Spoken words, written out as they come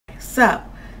So,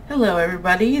 hello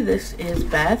everybody, this is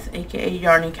Beth, aka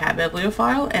Yarny Cat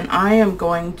Bibliophile, and I am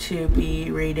going to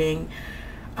be reading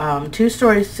two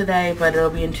stories today, but it'll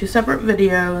be in two separate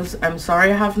videos. I'm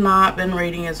sorry I have not been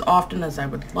reading as often as I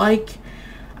would like.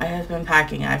 I have been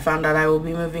packing. I found out I will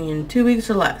be moving in 2 weeks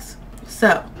or less.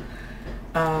 So,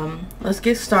 let's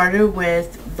get started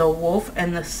with The Wolf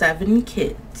and the Seven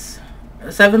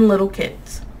Little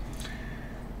Kids.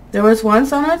 There was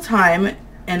once on a time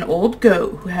an old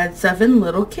goat who had 7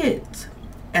 little kids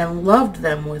and loved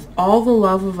them with all the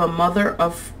love of a mother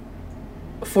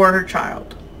for her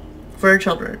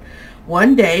children.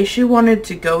 One day she wanted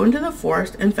to go into the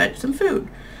forest and fetch some food.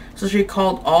 So she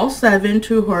called all 7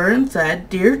 to her and said,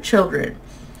 "Dear children,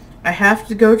 I have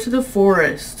to go to the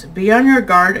forest. Be on your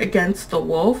guard against the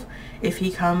wolf. If he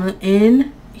comes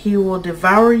in, he will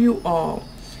devour you all,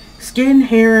 skin,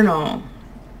 hair, and all.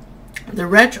 The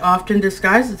wretch often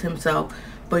disguises himself,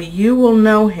 but you will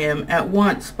know him at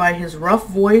once by his rough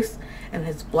voice and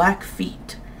his black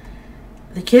feet."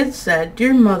 The kids said,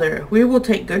 "Dear mother, we will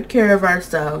take good care of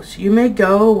ourselves. You may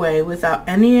go away without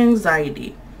any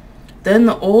anxiety." Then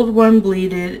the old one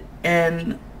bleated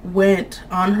and went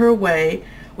on her way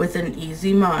with an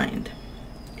easy mind.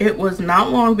 It was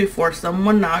not long before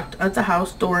someone knocked at the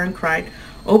house door and cried,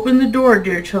 "Open the door,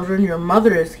 dear children, your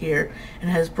mother is here and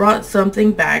has brought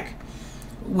something back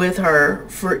with her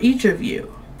for each of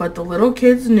you." But the little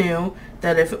kids knew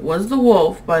that if it was the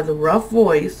wolf, by the rough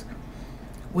voice,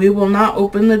 "We will not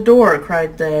open the door,"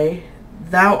 cried they.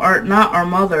 "Thou art not our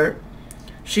mother.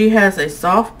 She has a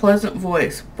soft, pleasant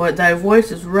voice, but thy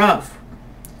voice is rough.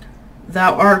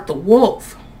 Thou art the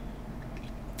wolf."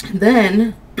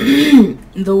 Then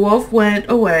the wolf went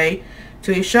away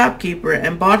to a shopkeeper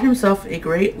and bought himself a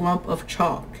great lump of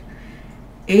chalk,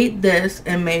 ate this,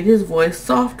 and made his voice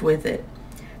soft with it.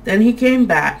 Then he came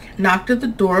back, knocked at the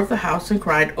door of the house, and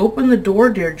cried, "Open the door,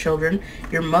 dear children.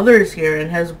 Your mother is here and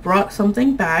has brought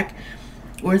something back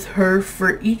with her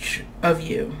for each of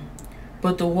you."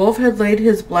 But the wolf had laid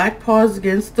his black paws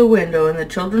against the window, and the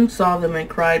children saw them and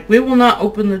cried, "We will not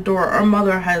open the door. Our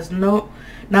mother has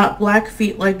not black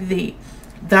feet like thee.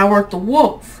 Thou art the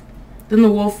wolf." Then the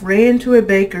wolf ran to a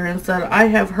baker and said, "I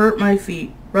have hurt my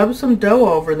feet. Rub some dough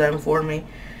over them for me."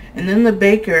 And then the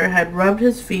baker had rubbed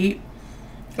his feet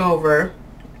over.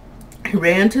 He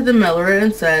ran to the miller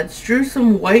and said, "Strew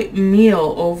some white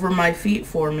meal over my feet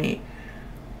for me."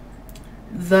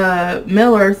 The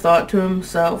miller thought to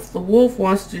himself, "The wolf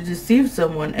wants to deceive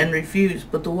someone," and refused.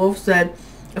 But the wolf said,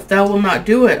 "If thou wilt not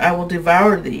do it, I will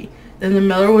devour thee." Then the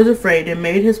miller was afraid and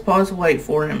made his paws white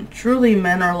for him. Truly,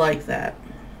 men are like that.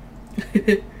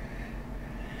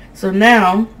 So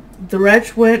now the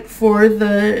wretch went for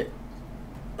the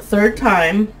third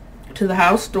time to the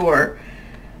house door,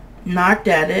 knocked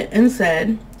at it, and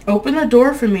said, "Open the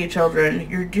door for me, children.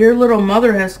 Your dear little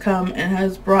mother has come and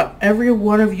has brought every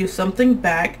one of you something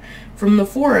back from the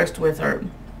forest with her."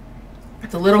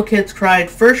 The little kids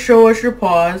cried, "First show us your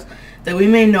paws, that we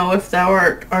may know if thou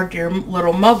art our dear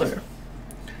little mother."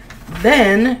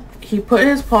 Then he put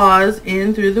his paws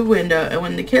in through the window, and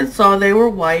when the kids saw they were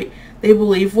white, they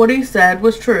believed what he said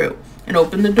was true and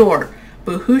opened the door.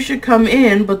 But who should come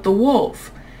in but the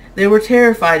wolf? They were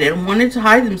terrified and wanted to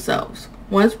hide themselves.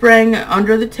 One sprang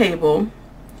under the table,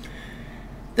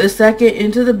 the second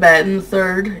into the bed, and the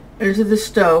third into the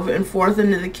stove, and fourth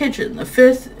into the kitchen, the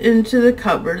fifth into the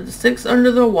cupboard, the sixth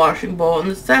under the washing bowl,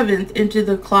 and the seventh into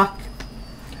the clock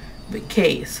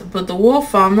case. But the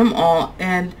wolf found them all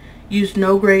and used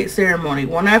no great ceremony.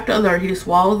 One after another he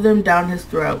swallowed them down his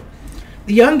throat.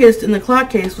 The youngest in the clock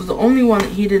case was the only one that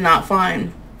he did not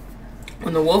find.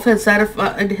 When the wolf had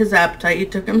satisfied his appetite, he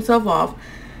took himself off,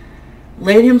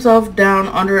 laid himself down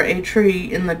under a tree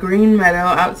in the green meadow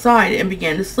outside, and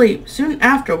began to sleep. Soon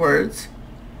afterwards,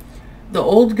 the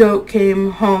old goat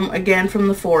came home again from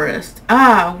the forest.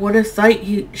 Ah, what a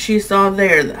sight she saw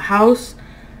there! The house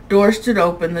door stood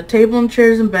open, the table and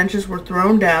chairs and benches were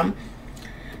thrown down,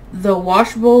 the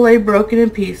washbowl lay broken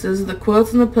in pieces, the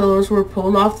quilts and the pillows were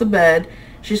pulled off the bed.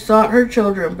 She sought her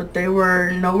children, but they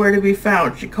were nowhere to be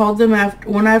found. She called them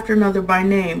one after another by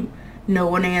name. No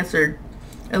one answered.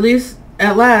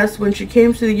 At last, when she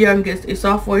came to the youngest, a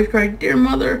soft voice cried, "Dear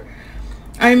mother,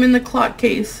 I am in the clock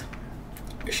case."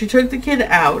 She took the kid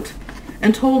out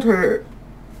and told her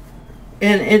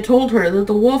that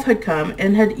the wolf had come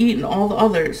and had eaten all the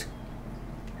others.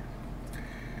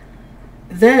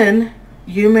 Then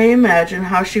you may imagine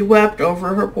how she wept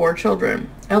over her poor children.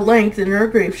 At length, in her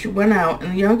grief, she went out,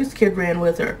 and the youngest kid ran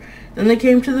with her. Then they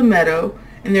came to the meadow,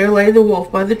 and there lay the wolf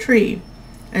by the tree,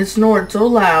 and snored so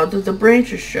loud that the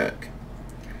branches shook.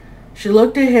 She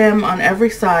looked at him on every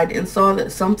side and saw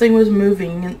that something was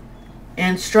moving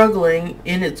and struggling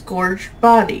in its gorged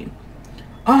body.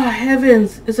 Ah,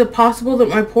 heavens! Is it possible that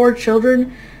my poor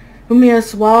children, whom he has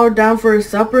swallowed down for his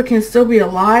supper, can still be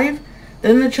alive?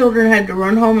 Then the children had to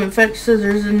run home and fetch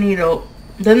scissors and needle.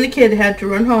 Then the kid had to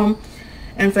run home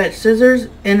and fetch scissors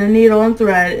and a needle and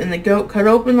thread, and the goat cut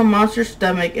open the monster's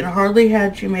stomach, and hardly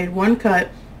had she made one cut,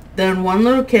 then one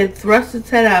little kid thrust its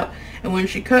head out, and when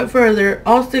she cut further,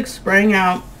 all 6 sprang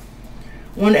out,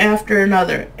 one after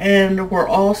another, and were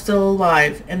all still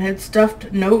alive, and had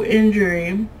suffered no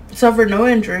injury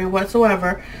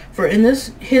whatsoever, for in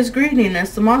his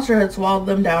greediness the monster had swallowed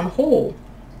them down whole.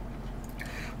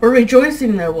 For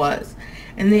rejoicing there was,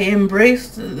 and they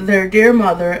embraced their dear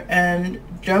mother, and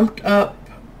jumped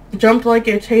like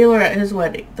a tailor at his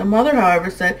wedding. The mother,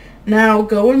 however, said, "Now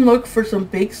go and look for some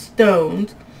big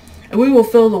stones, and we will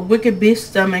fill the wicked beast's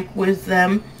stomach with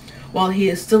them while he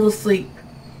is still asleep."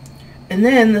 And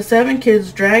then the 7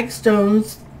 kids dragged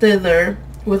stones thither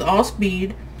with all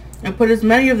speed, and put as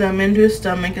many of them into his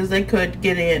stomach as they could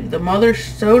get in. The mother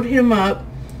sewed him up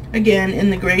again in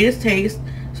the greatest haste,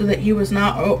 so that he was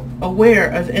not aware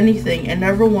of anything, and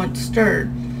never once stirred.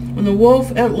 When the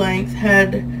wolf at length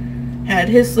had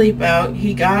his sleep out,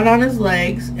 he got on his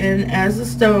legs, and as the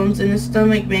stones in his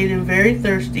stomach made him very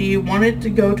thirsty, he wanted to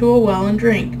go to a well and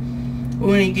drink. But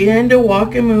when he began to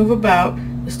walk and move about,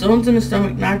 the stones in his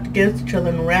stomach knocked against each other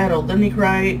and rattled.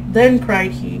 Then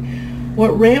cried he,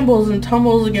 "What rambles and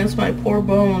tumbles against my poor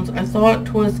bones? I thought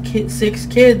 'twas 6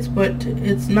 kids, but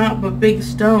it's not but big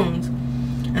stones."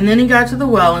 And then he got to the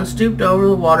well and stooped over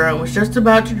the water and was just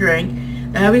about to drink.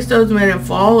 The heavy stones made him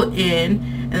fall in,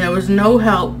 and there was no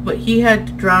help, but he had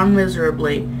to drown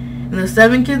miserably. And the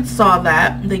 7 kids saw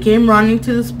that. They came running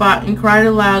to the spot and cried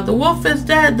aloud, "The wolf is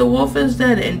dead! The wolf is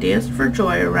dead!" and danced for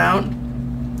joy round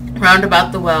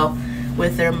about the well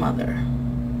with their mother.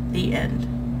 The end.